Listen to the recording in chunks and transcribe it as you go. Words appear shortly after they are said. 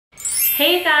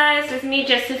Hey guys, it's me,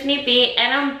 TiffanyB,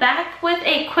 and I'm back with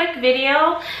a quick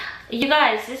video. You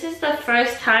guys, this is the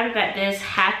first time that this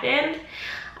happened.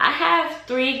 I have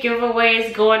 3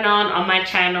 giveaways going on my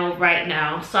channel right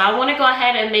now. So I want to go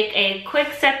ahead and make a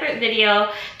quick separate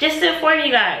video just to inform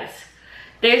you guys.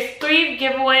 There's 3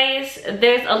 giveaways.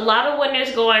 There's a lot of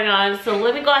winners going on. So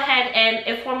let me go ahead and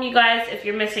inform you guys if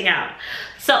you're missing out.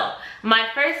 So my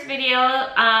first video,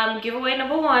 giveaway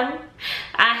number 1,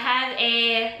 I have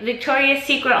a Victoria's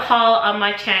Secret haul on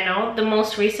my channel, the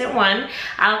most recent one.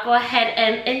 I'll go ahead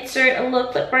and insert a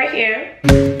little clip right here.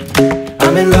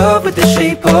 I'm in love with the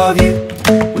shape of you.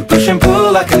 We push and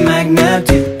pull like a magnet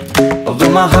do.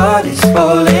 Although my heart is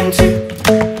falling too.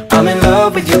 I'm in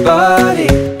love with your body.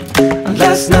 And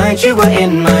last night you were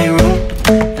in my room.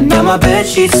 And now my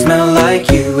bedsheets smell like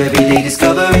you. Every day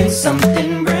discovering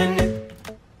something brand new.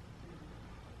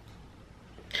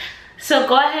 So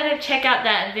go ahead and check out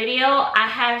that video. I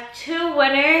have 2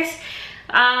 winners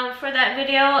for that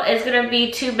video. It's gonna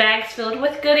be 2 bags filled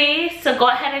with goodies. So go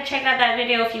ahead and check out that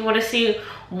video if you want to see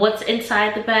what's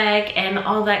inside the bag and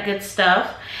all that good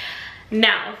stuff.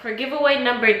 Now for giveaway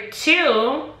number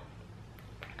 2,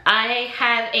 I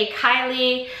have a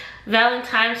Kylie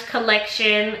Valentines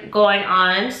collection going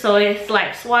on. So it's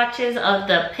like swatches of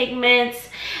the pigments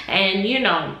and you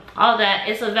know all that.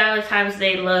 It's a Valentine's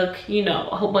Day look, you know,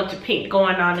 a whole bunch of pink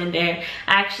going on in there.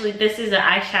 Actually, this is an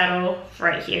eyeshadow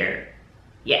right here.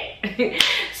 Yeah.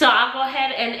 So I'll go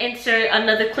ahead and insert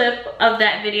another clip of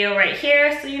that video right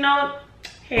here, so you know.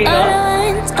 Here you go. All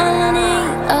I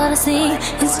need, all I see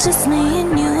is just me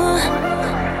and you.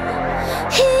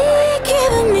 He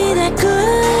giving me that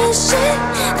good shit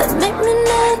that make me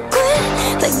not quit.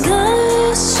 That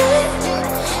good shit.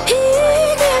 He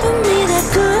giving me that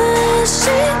good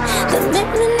shit that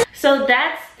make me not. So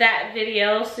that's that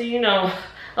video. So you know,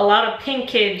 a lot of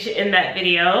pinkage in that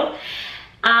video.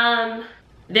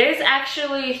 There's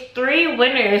actually 3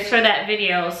 winners for that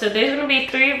video. So there's gonna be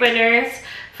 3 winners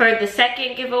for the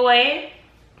second giveaway.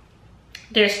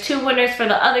 There's 2 winners for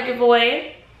the other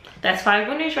giveaway. That's 5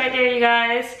 winners right there, you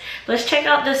guys. Let's check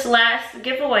out this last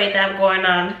giveaway that I'm going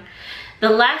on. The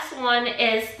last one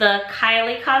is the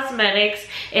Kylie Cosmetics.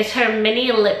 It's her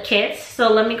mini lip kits. So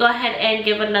let me go ahead and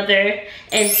give another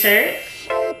insert.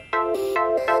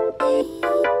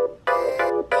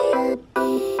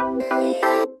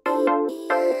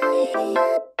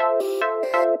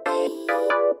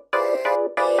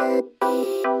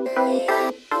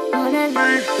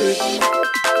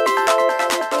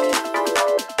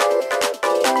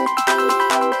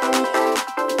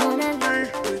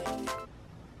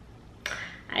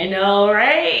 I know,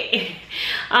 right?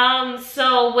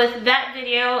 So with that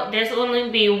video, there's only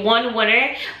be 1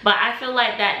 winner, but I feel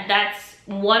like that's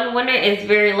 1 winner is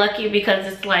very lucky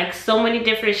because it's like so many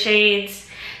different shades.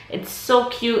 It's so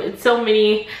cute. It's so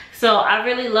many. So I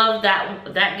really love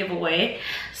that giveaway.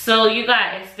 So you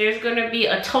guys, there's gonna be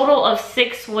a total of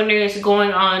 6 winners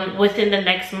going on within the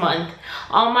next month.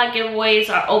 All my giveaways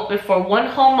are open for 1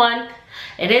 whole month.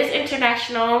 It is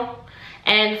international.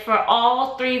 And for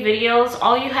all 3 videos,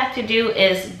 all you have to do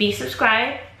is be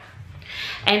subscribed.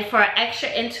 And for an extra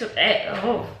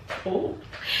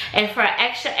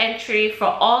entry for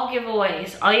all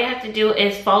giveaways, all you have to do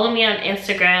is follow me on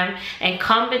Instagram and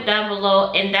comment down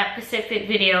below in that specific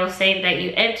video saying that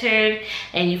you entered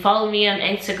and you follow me on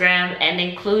Instagram and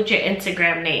include your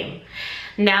Instagram name.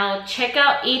 Now check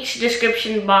out each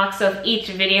description box of each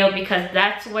video because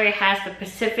that's where it has the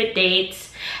specific dates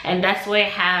and that's where I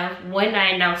have when I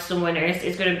announce the winners.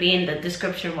 It's going to be in the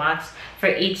description box for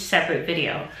each separate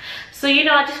video. So you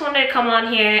know, I just wanted to come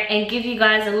on here and give you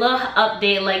guys a little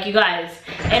update. Like, you guys,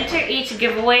 enter each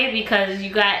giveaway because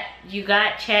you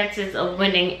got chances of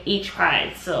winning each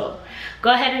prize. So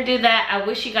go ahead and do that. I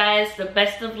wish you guys the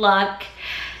best of luck.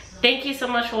 Thank you so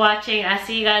much for watching. I'll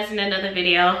see you guys in another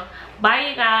video. Bye,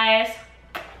 you guys.